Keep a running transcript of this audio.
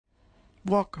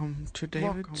Welcome to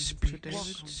David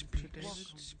Speaks.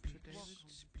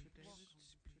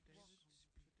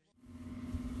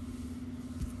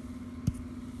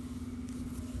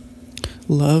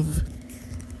 Love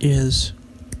is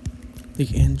the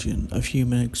engine of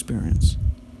human experience.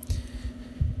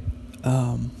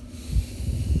 Um,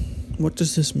 what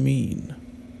does this mean?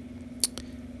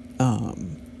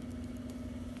 Um,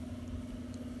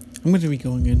 I'm going to be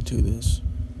going into this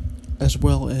as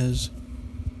well as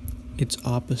its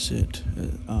opposite,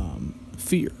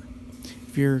 fear.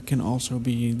 Fear can also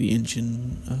be the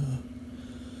engine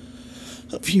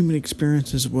of human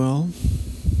experience as well.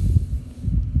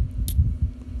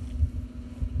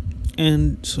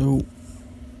 And so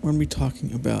we're going to be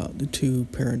talking about the two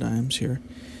paradigms here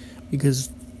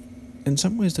because in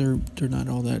some ways they're not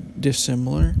all that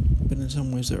dissimilar, but in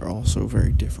some ways they're also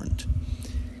very different.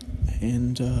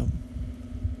 And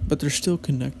but they're still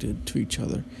connected to each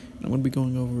other. And I'm going to be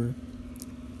going over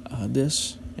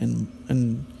this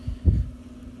and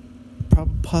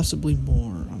possibly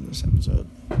more on this episode.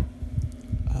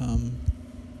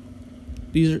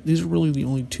 These are really the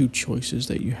only two choices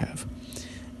that you have,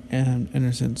 and in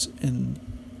a sense, and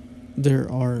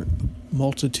there are a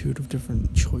multitude of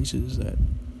different choices that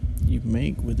you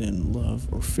make within love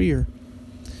or fear.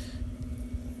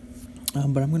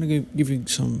 But I'm going to give you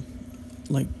some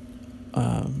like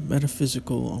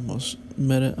metaphysical, almost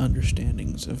meta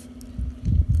understandings of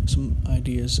some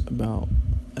ideas about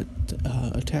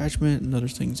attachment and other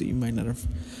things that you might not have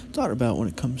thought about when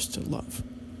it comes to love,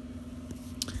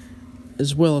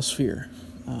 as well as fear.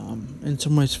 In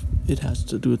some ways, it has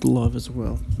to do with love as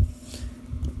well.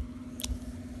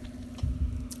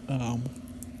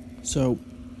 So,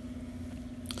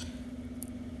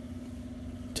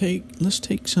 let's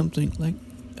take something like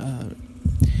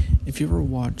if you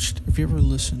ever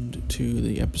listened to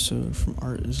the episode from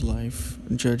Art is Life,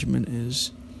 Judgment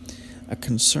is a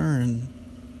Concern.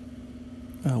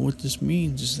 What this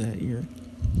means is that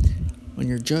when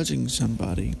you're judging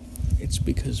somebody, it's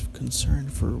because of concern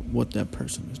for what that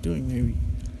person is doing. Maybe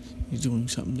he's doing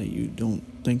something that you don't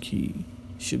think he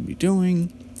should be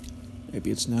doing.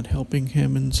 Maybe it's not helping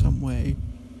him in some way.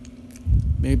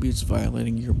 Maybe it's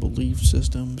violating your belief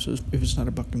system. So if it's not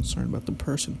about concern about the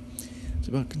person, it's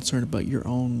about concern about your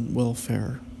own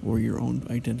welfare or your own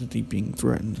identity being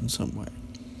threatened in some way.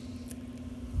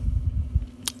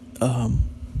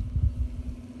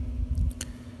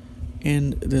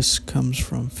 And this comes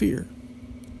from fear.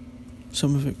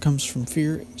 Some of it comes from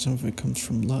fear, some of it comes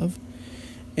from love.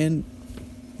 And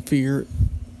fear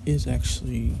is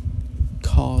actually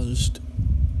caused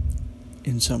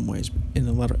in some ways,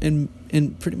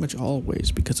 in pretty much all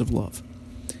ways, because of love.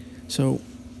 So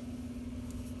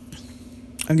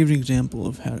I'll give you an example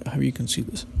of how you can see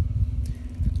this.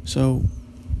 So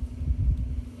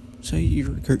say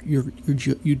you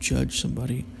judge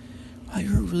somebody. Oh,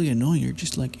 you're really annoying. You're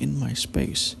just like in my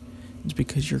space. It's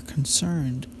because you're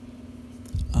concerned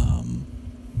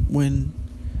when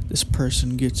this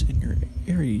person gets in your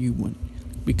area, you want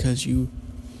because you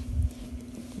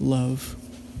love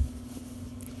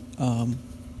to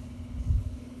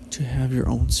have your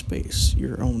own space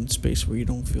where you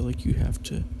don't feel like you have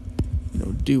to,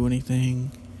 do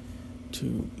anything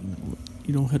you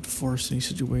don't have to force any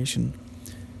situation.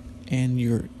 And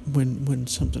when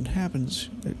something happens,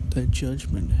 that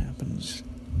judgment happens,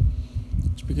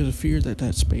 it's because of fear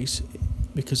that space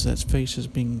is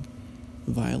being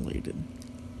violated.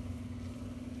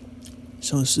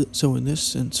 So in this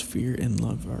sense, fear and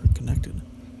love are connected.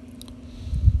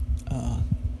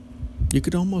 You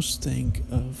could almost think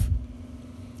of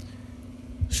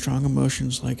strong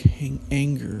emotions like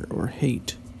anger or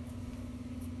hate,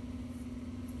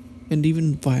 and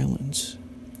even violence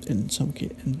in some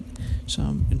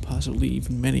and possibly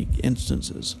even many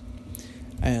instances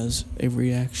as a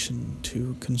reaction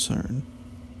to concern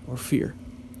or fear.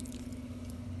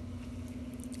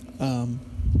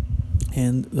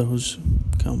 And those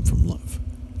come from love.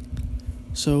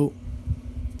 So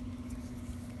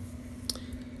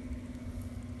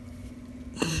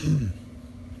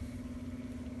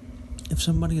if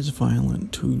somebody is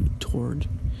violent toward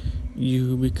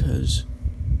you because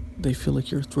they feel like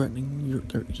you're threatening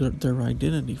their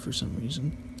identity for some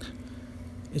reason,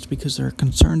 it's because they're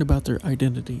concerned about their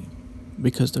identity,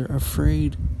 because they're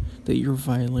afraid that you're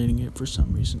violating it for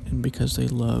some reason, and because they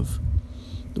love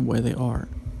the way they are,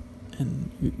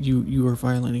 and you are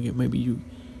violating it. Maybe you're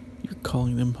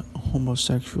calling them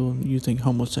homosexual, and you think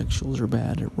homosexuals are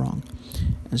bad or wrong,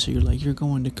 and so you're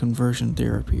going to conversion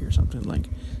therapy or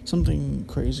something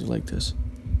crazy like this.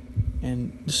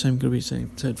 And the same could be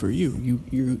said for you.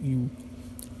 You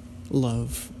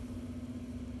love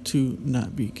to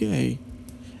not be gay,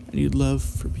 and you'd love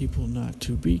for people not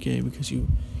to be gay because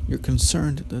you're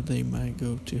concerned that they might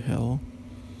go to hell,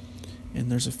 and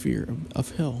there's a fear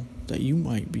of hell, that you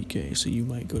might be gay, so you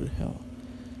might go to hell.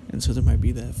 And so there might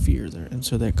be that fear there, and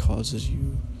so that causes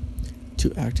you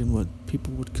to act in what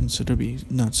people would consider to be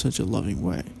not such a loving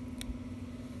way.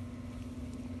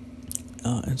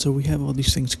 And so we have all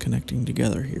these things connecting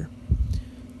together here.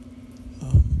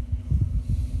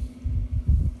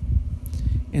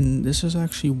 And this is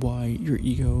actually why your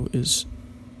ego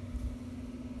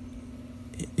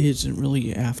isn't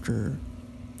really after,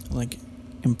 like,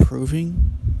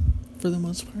 improving for the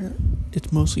most part.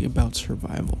 It's mostly about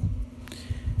survival.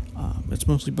 It's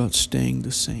mostly about staying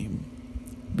the same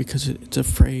because it's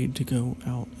afraid to go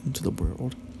out into the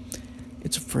world.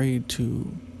 It's afraid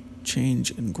to change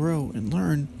and grow and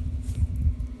learn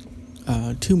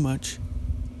too much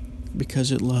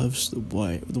because it loves the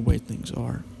way things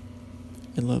are.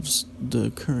 It loves the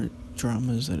current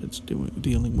dramas that it's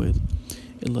dealing with.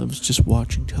 It loves just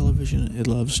watching television. It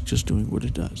loves just doing what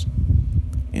it does.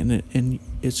 And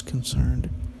it's concerned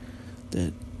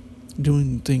that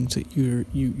doing things that you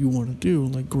want to do,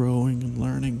 like growing and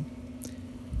learning,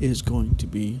 is going to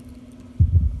be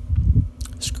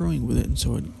screwing with it. And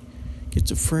so it gets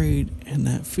afraid, and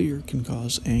that fear can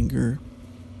cause anger,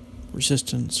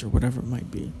 resistance, or whatever it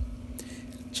might be.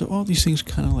 So all these things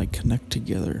kind of like connect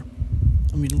together.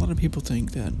 I mean, a lot of people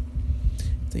think that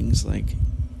things like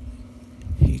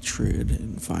hatred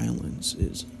and violence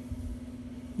is,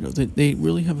 they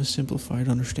really have a simplified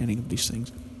understanding of these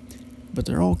things, but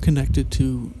they're all connected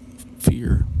to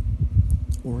fear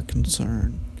or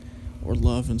concern or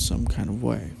love in some kind of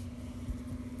way.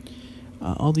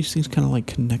 All these things kind of like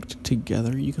connect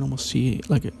together. You can almost see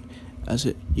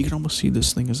you can almost see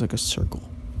this thing as like a circle,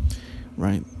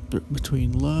 right?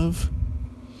 Between love,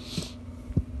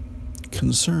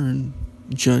 concern,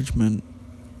 judgment,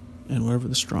 and whatever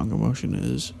the strong emotion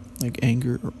is, like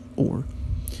anger or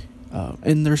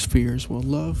and there's fear as well.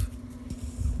 Love,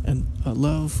 I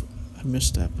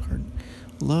missed that part.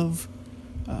 Love,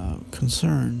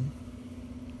 concern,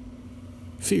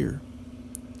 fear,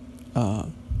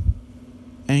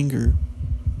 anger,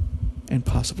 and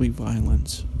possibly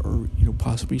violence, or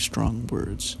possibly strong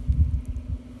words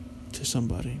to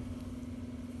somebody,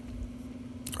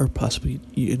 or possibly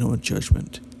a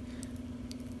judgment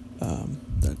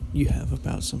that you have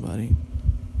about somebody,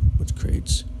 which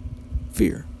creates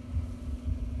fear,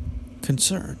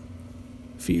 concern,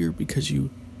 fear because you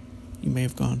may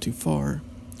have gone too far,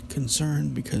 concern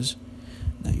because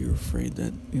now you're afraid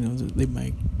that that they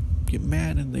might get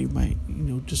mad and they might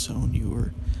disown you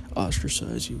or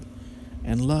ostracize you,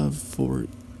 and love for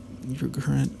your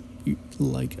current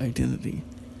identity.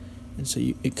 And so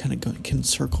it kind of can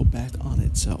circle back on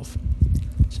itself.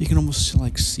 So you can almost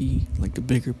see the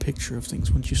bigger picture of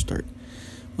things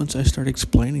once I start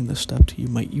explaining this stuff to you.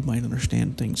 You might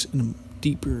understand things in a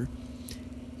deeper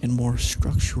and more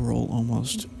structural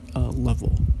almost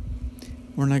level.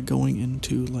 We're not going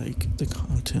into the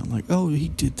content oh, he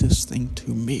did this thing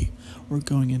to me. We're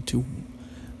going into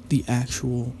the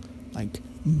actual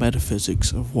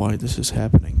metaphysics of why this is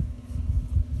happening.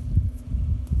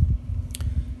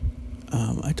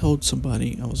 I told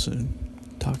somebody, I was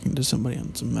talking to somebody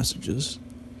on some messages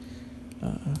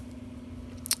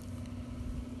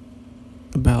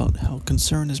about how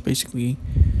concern is basically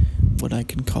what I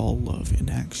can call love in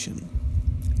action.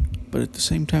 But at the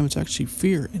same time, it's actually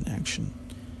fear in action.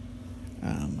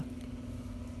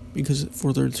 Because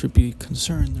for there to be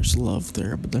concern, there's love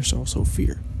there, but there's also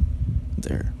fear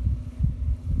there.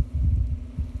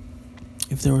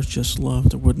 If there was just love,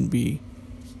 there wouldn't be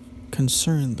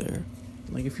concern there.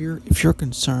 If you're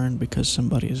concerned because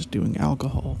somebody is doing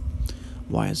alcohol,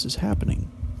 why is this happening?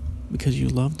 Because you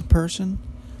love the person,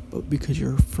 but because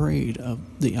you're afraid of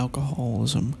the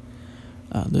alcoholism,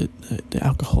 the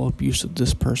alcohol abuse that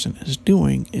this person is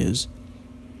doing is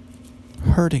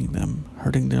hurting them,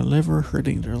 hurting their liver,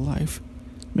 hurting their life,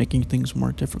 making things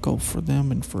more difficult for them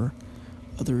and for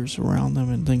others around them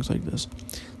and things like this.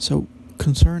 So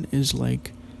concern is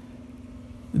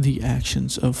the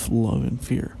actions of love and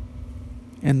fear,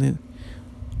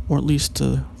 or at least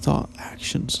the thought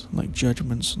actions,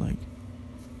 judgments,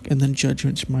 and then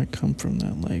judgments might come from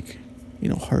that,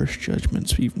 harsh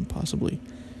judgments, even possibly,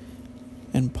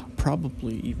 and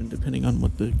probably even depending on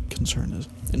what the concern is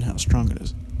and how strong it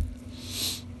is.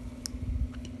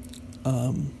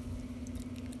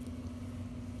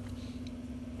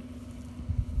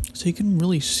 So you can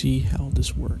really see how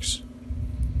this works.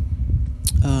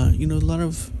 A lot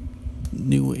of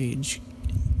New Age,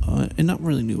 and not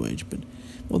really New Age, but,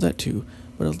 well, that too,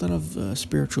 But a lot of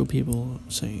spiritual people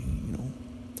say,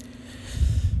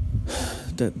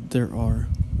 that there are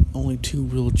only two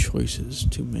real choices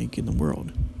to make in the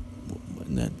world,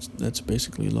 and that's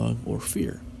basically love or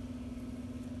fear.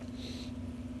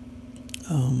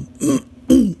 In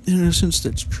a sense,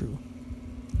 that's true.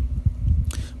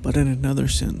 But in another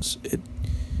sense, it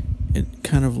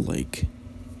kind of like,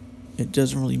 it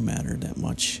doesn't really matter that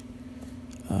much.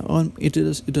 It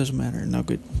does matter, and I'll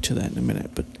get to that in a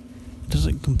minute. But it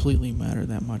doesn't completely matter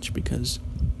that much, because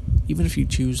even if you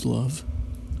choose love,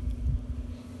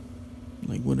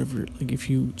 if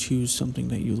you choose something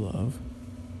that you love,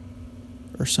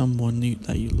 or someone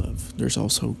that you love, there's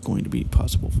also going to be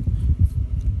possible,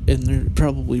 and there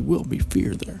probably will be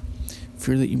fear there.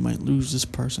 Fear that you might lose this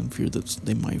person, fear that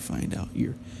they might find out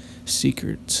your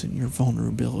secrets and your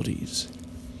vulnerabilities.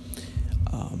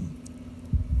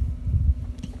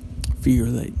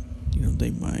 Fear that,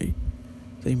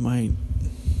 they might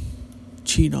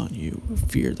cheat on you, or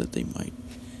fear that they might,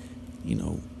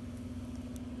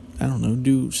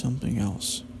 do something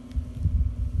else.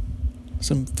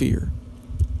 Some fear.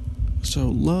 So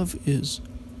love is,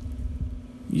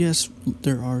 yes,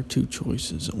 there are two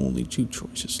choices, only two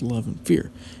choices, love and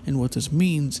fear. And what this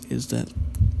means is that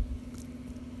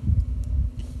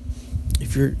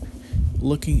if you're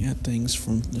looking at things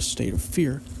from the state of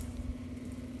fear,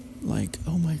 like,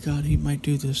 oh my God, he might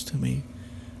do this to me,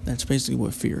 that's basically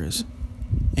what fear is.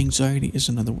 Anxiety is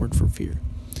another word for fear.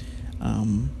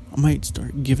 I might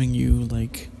start giving you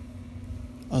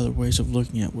other ways of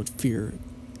looking at what fear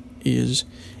is.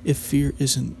 If fear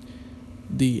isn't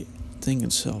the thing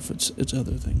itself, it's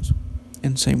other things.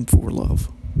 And same for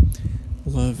love.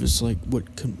 Love is like what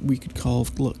we could call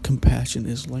compassion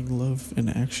is like love in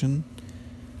action.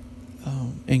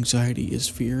 Anxiety is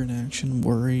fear in action.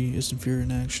 Worry is fear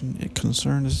in action. And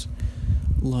concern is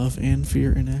love and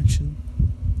fear in action.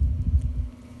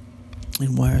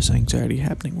 And why is anxiety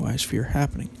happening? Why is fear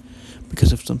happening?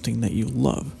 Because of something that you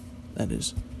love, that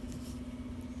is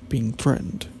being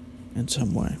threatened in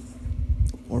some way,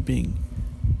 or being,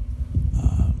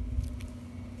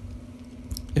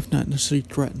 if not necessarily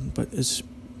threatened, but is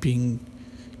being,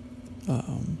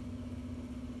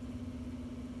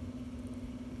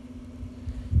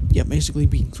 basically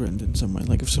being threatened in some way.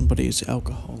 Like if somebody is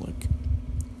alcoholic,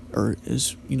 or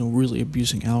is, really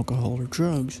abusing alcohol or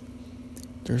drugs,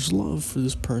 there's love for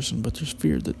this person, but there's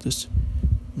fear that this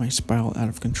might spiral out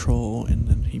of control, and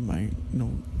then he might,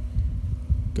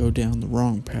 go down the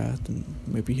wrong path, and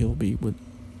maybe he'll be with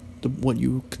what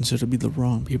you consider to be the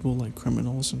wrong people, like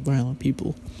criminals and violent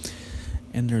people.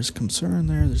 And there's concern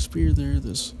there, there's fear there,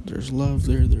 there's love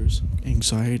there, there's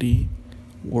anxiety,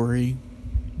 worry,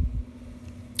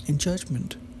 and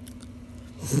judgment.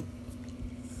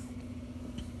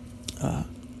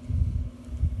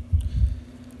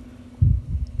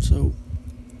 So,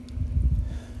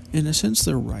 in a sense,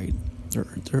 they're right. There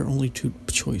are only two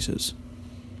choices.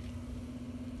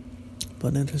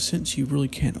 But in a sense, you really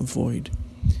can't avoid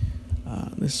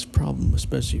this problem,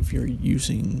 especially if you're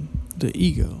using the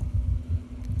ego.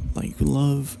 Like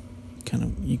love kind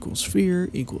of equals fear,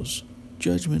 equals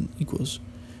judgment, equals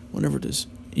whatever it is.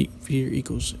 Fear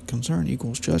equals concern,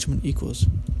 equals judgment, equals,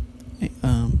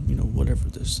 whatever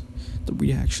it is. The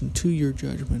reaction to your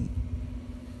judgment,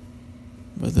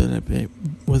 whether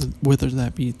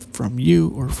that be from you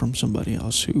or from somebody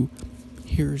else who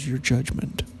hears your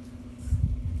judgment.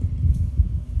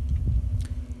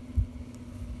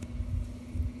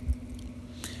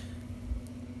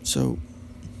 So,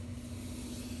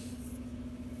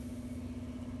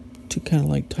 to kind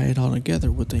of tie it all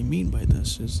together, what they mean by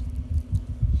this is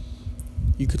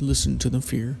you could listen to the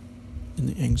fear and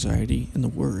the anxiety and the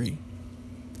worry,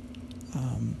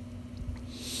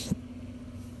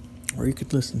 or you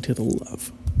could listen to the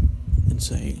love and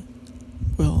say,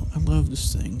 well, I love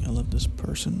this thing, I love this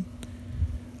person,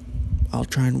 I'll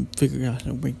try and figure out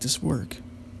how to make this work.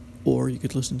 Or you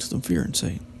could listen to the fear and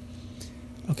say,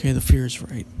 okay, the fear is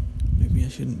right, maybe I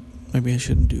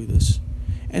shouldn't do this.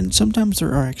 And sometimes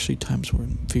there are actually times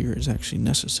when fear is actually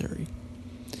necessary,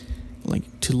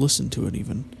 to listen to it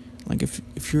even.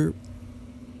 If you're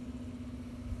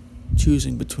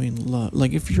choosing between love,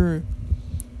 if you're,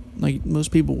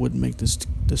 most people would make this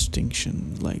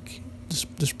distinction,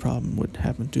 this problem would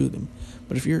happen to them.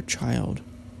 But if you're a child,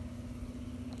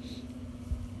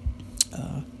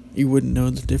 you wouldn't know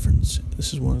the difference.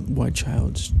 This is why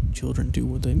children do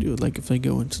what they do. If they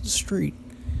go into the street,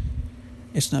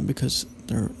 it's not because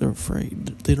they're afraid.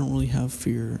 They don't really have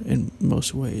fear in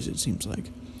most ways, it seems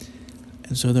like.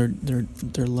 And so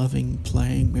they're loving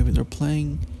playing. Maybe they're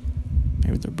playing.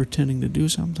 Maybe they're pretending to do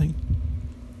something.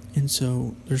 And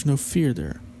so there's no fear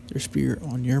there. There's fear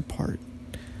on your part.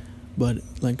 But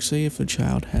like, say if a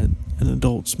child had an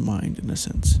adult's mind in a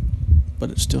sense, but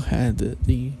it still had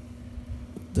the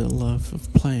love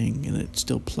of playing, and it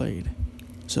still played.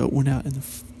 So it went out in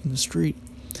the street.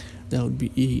 That would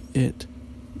be it,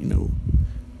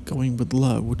 going with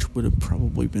love, which would have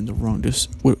probably been the wrong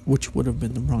which would have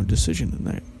been the wrong decision in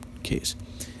that case,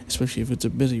 especially if it's a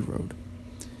busy road.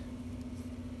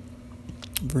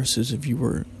 Versus if you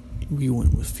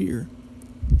went with fear,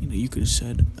 you could have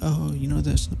said, "Oh,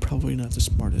 that's probably not the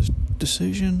smartest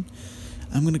decision.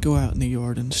 I'm gonna go out in the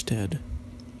yard instead.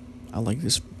 I like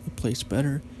this place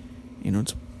better.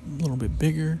 It's a little bit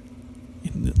bigger.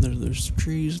 And there's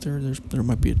trees there. There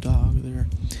might be a dog there.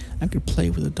 I could play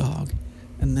with a dog,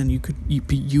 and then you could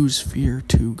use fear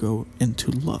to go into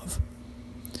love."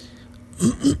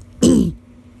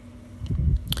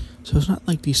 So it's not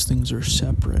like these things are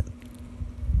separate.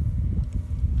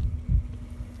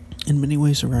 In many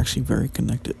ways, they're actually very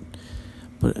connected,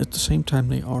 but at the same time,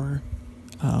 they are,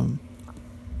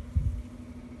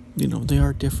 they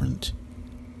are different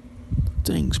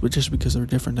things. But just because they're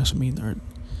different doesn't mean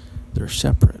they're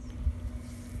separate.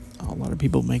 A lot of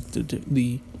people make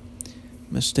the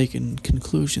mistaken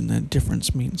conclusion that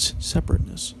difference means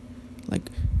separateness. Like,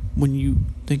 when you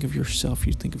think of yourself,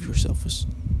 you think of yourself as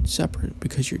separate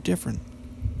because you're different.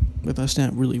 But that's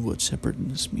not really what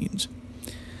separateness means.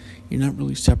 You're not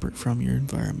really separate from your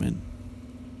environment.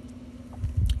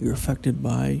 You're affected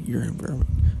by your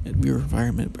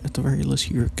environment. But at the very least,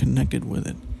 you're connected with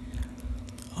it,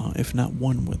 if not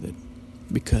one with it.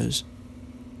 Because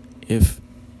if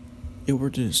it were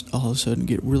to just all of a sudden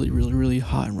get really, really, really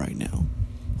hot right now,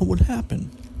 what would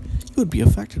happen? You would be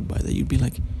affected by that. You'd be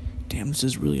like, "Damn, this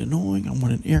is really annoying. I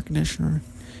want an air conditioner."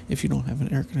 If you don't have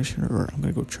an air conditioner, or I'm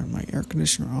going to go turn my air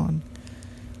conditioner on.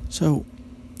 So,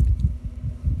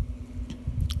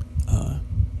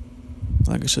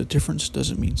 like I said, difference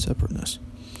doesn't mean separateness.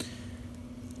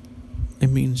 It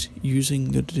means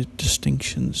using the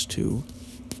distinctions to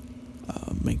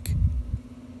make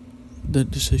the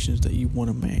decisions that you want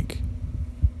to make,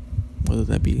 whether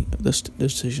that be the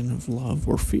decision of love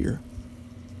or fear.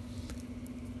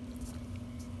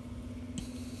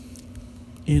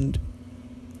 And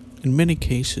in many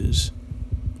cases,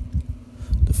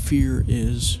 the fear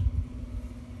is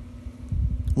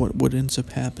what ends up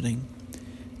happening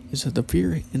is that the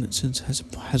fear, in a sense,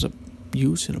 has a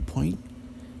use and a point,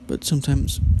 but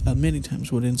sometimes, many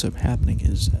times, what ends up happening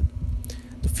is that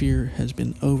the fear has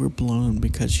been overblown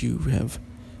because you have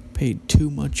paid too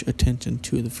much attention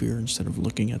to the fear instead of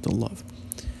looking at the love.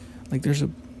 Like, there's a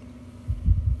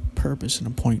purpose and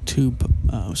a point to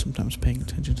sometimes paying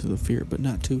attention to the fear, but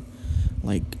not to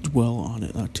dwell on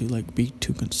it, not to be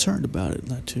too concerned about it,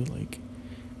 not to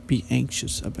be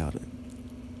anxious about it.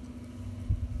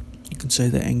 You can say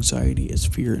that anxiety is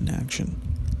fear in action.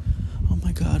 Oh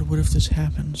my God, what if this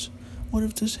happens? What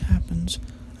if this happens?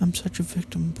 I'm such a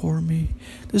victim, poor me.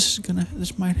 This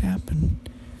might happen.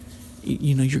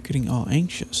 You're getting all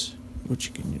anxious,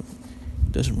 which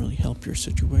doesn't really help your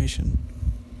situation.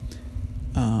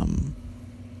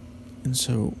 And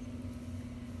so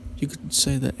you could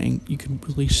say that you can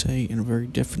really say in a very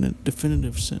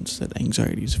definitive sense that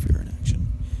anxiety is fear in action.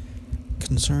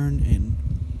 Concern and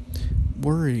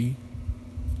worry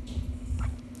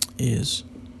is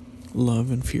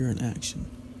love and fear in action.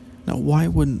 Now, why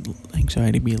wouldn't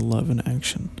anxiety be love in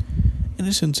action? In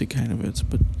a sense, it kind of is,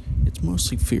 but it's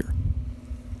mostly fear.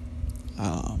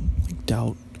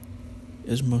 Doubt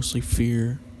is mostly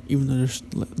fear, even though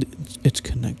it's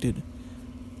connected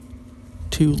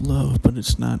to love, but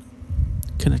it's not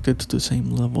connected to the same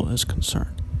level as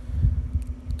concern.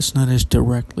 It's not as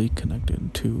directly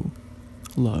connected to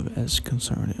love as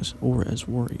concern is, or as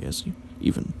worry is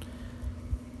even.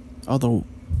 Although,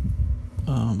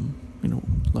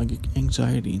 like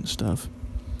anxiety and stuff.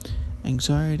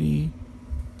 Anxiety,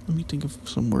 let me think of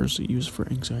some words to use for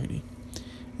anxiety.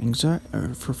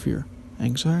 Or for fear.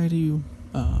 Anxiety,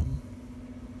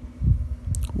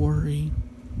 worry,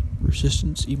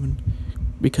 resistance even.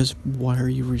 Because why are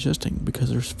you resisting? Because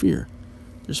there's fear.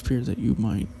 There's fear that you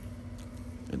might,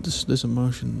 this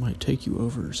emotion might take you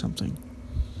over or something.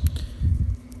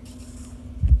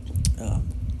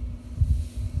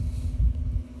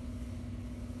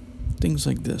 Things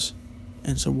like this.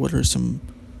 And so what are some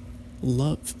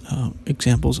love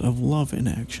examples of love in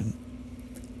action?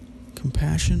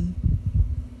 Compassion,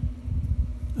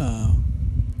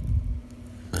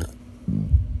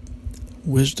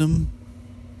 wisdom.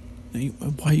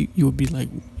 Why you would be like,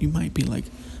 you might be like,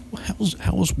 well,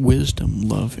 how is wisdom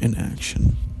love in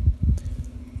action?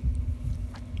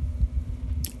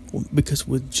 because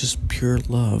with just pure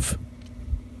love,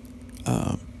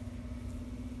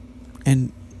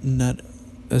 and not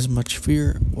as much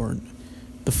fear, or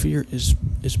the fear is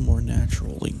more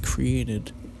naturally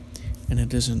created, and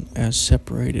it isn't as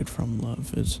separated from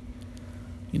love as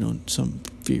some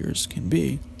fears can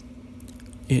be.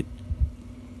 It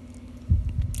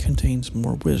contains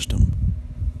more wisdom.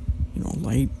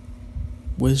 Light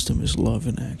wisdom is love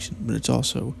in action, but it's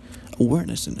also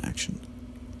awareness in action.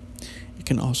 It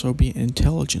can also be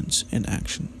intelligence in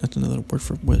action. That's another word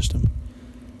for wisdom.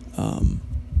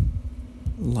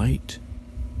 Light.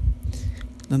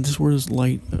 Now this word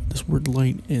light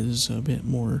is a bit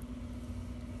more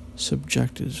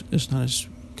subjective. It's not as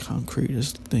concrete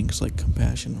as things like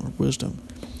compassion or wisdom.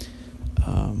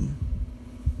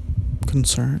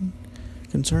 Concern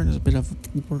is a bit of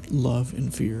love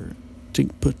and fear to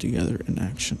put together in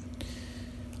action.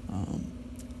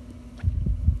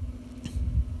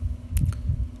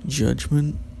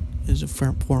 Judgment is a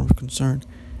form of concern.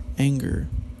 Anger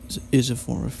is a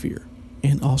form of fear,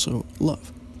 and also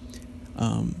love.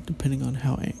 Depending on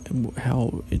how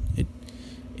it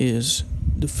is,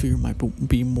 the fear might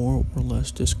be more or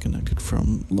less disconnected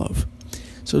from love.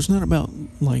 So it's not about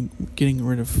getting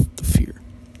rid of the fear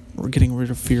or getting rid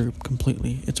of fear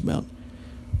completely. It's about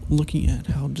looking at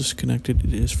how disconnected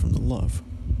it is from the love.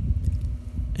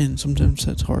 And sometimes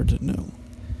that's hard to know.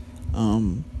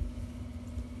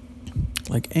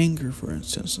 Like anger, for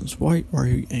instance. Why are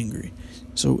you angry?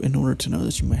 So in order to know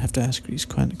this, you might have to ask these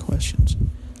kind of questions.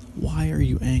 Why are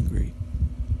you angry?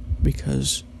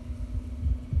 Because,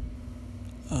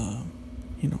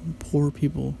 poor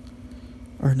people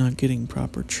are not getting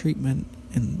proper treatment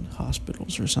in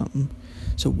hospitals or something.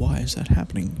 So why is that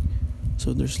happening?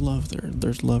 So there's love there.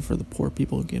 There's love for the poor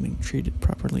people getting treated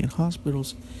properly in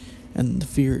hospitals, and the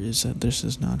fear is that this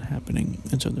is not happening,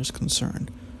 and so there's concern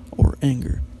or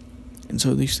anger. And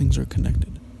so these things are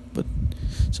connected, but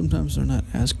sometimes they're not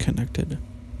as connected.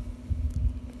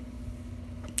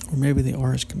 Or maybe they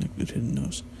are as connected, who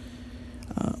knows.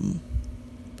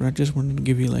 But I just wanted to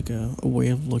give you a way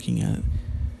of looking at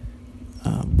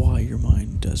why your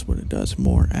mind does what it does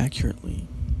more accurately.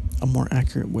 A more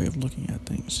accurate way of looking at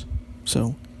things.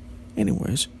 So,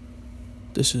 anyways,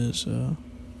 this is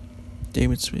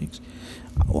David Speaks.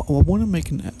 I want to make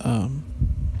an...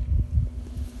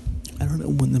 I don't know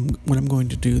when I'm going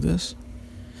to do this,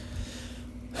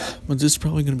 but this is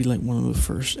probably going to be one of the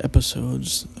first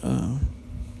episodes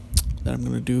that I'm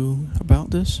going to do about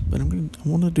this. But I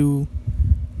want to do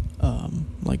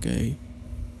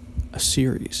a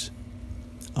series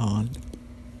on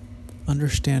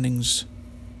understandings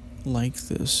like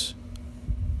this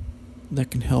that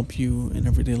can help you in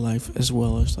everyday life, as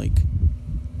well as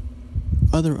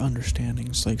other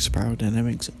understandings like spiral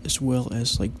dynamics, as well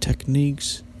as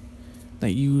techniques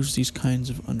that use these kinds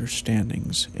of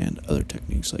understandings and other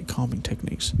techniques like calming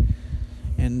techniques.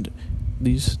 And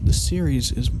the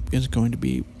series is going to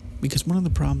be, because one of the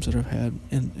problems that I've had,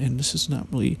 and this is not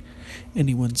really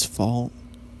anyone's fault,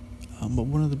 but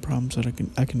one of the problems that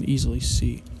I can easily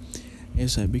see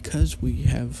is that because we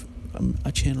have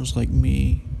channels like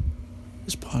me,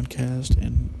 this podcast,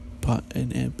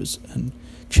 and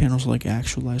channels like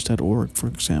actualize.org, for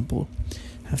example,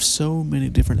 have so many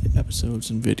different episodes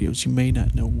and videos, you may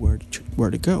not know where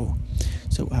to go.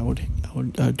 So I would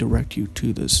direct you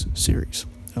to this series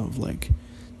of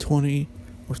 20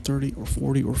 or 30 or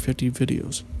 40 or 50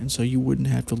 videos, and so you wouldn't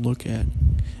have to look at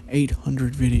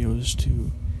 800 videos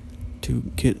to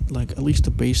get at least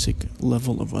a basic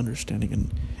level of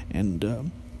understanding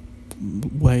and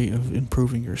way of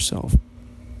improving yourself,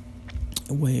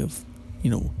 a way of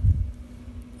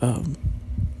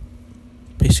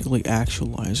basically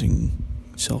actualizing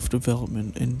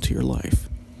self-development into your life.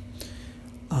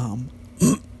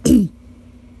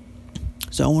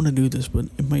 So I want to do this, but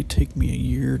it might take me a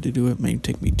year to do it. It may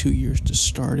take me 2 years to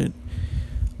start it,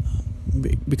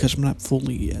 because I'm not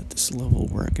fully at this level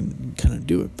where I can kind of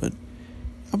do it, but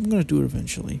I'm going to do it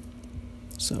eventually.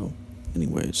 So,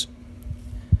 anyways,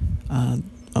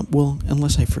 well,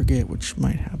 unless I forget, which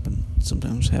might happen.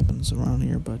 Sometimes happens around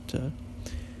here, but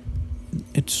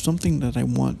it's something that I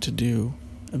want to do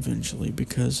eventually,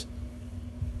 because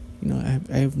I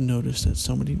have noticed that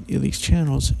so many of these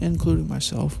channels, including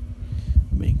myself,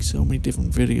 make so many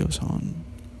different videos on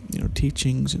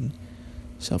teachings and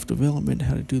self-development,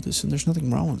 how to do this, and there's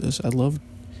nothing wrong with this. I love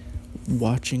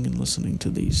watching and listening to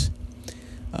these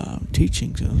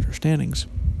teachings and understandings.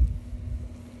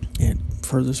 It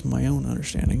furthers my own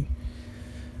understanding.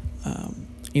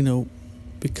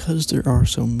 Because there are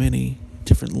so many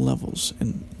different levels,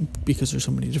 and because there's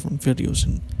so many different videos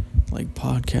and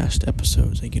podcast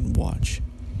episodes I can watch,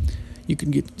 you can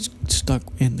get stuck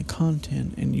in the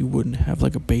content and you wouldn't have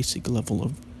like a basic level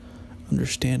of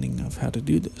understanding of how to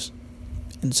do this.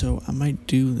 And so I might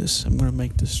do this. I'm going to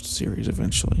make this series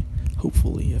eventually,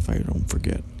 hopefully, if I don't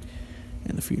forget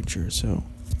in the future. So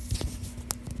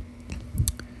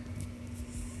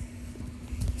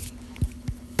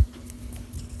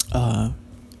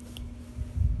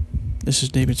this is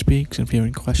David Speaks, and if you have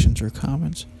any questions or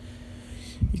comments,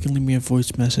 you can leave me a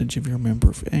voice message if you're a member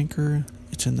of Anchor.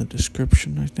 It's in the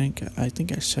description, I think. I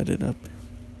think I set it up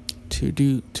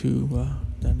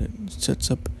that it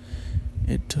sets up,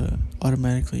 it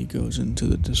automatically goes into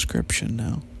the description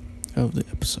now of the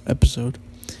episode.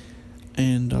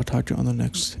 And I'll talk to you on the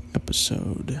next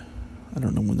episode. I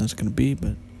don't know when that's going to be,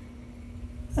 but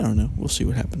I don't know. We'll see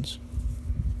what happens.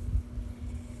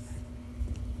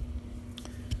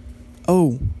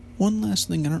 Oh, one last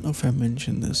thing. I don't know if I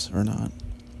mentioned this or not,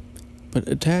 but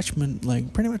attachment,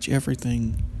 like pretty much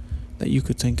everything that you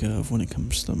could think of when it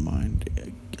comes to the mind,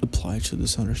 applies to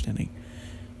this understanding.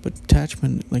 But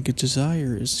attachment, like a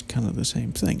desire, is kind of the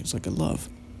same thing. It's like a love.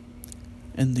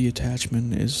 And the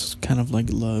attachment is kind of like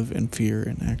love and fear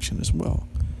and action as well.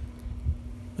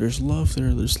 There's love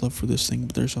there, there's love for this thing,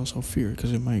 but there's also fear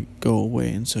because it might go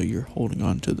away, and so you're holding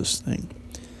on to this thing.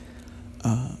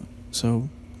 So,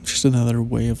 just another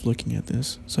way of looking at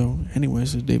this. So,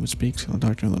 anyways, this is David Speaks, and I'll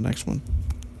talk to you on the next one.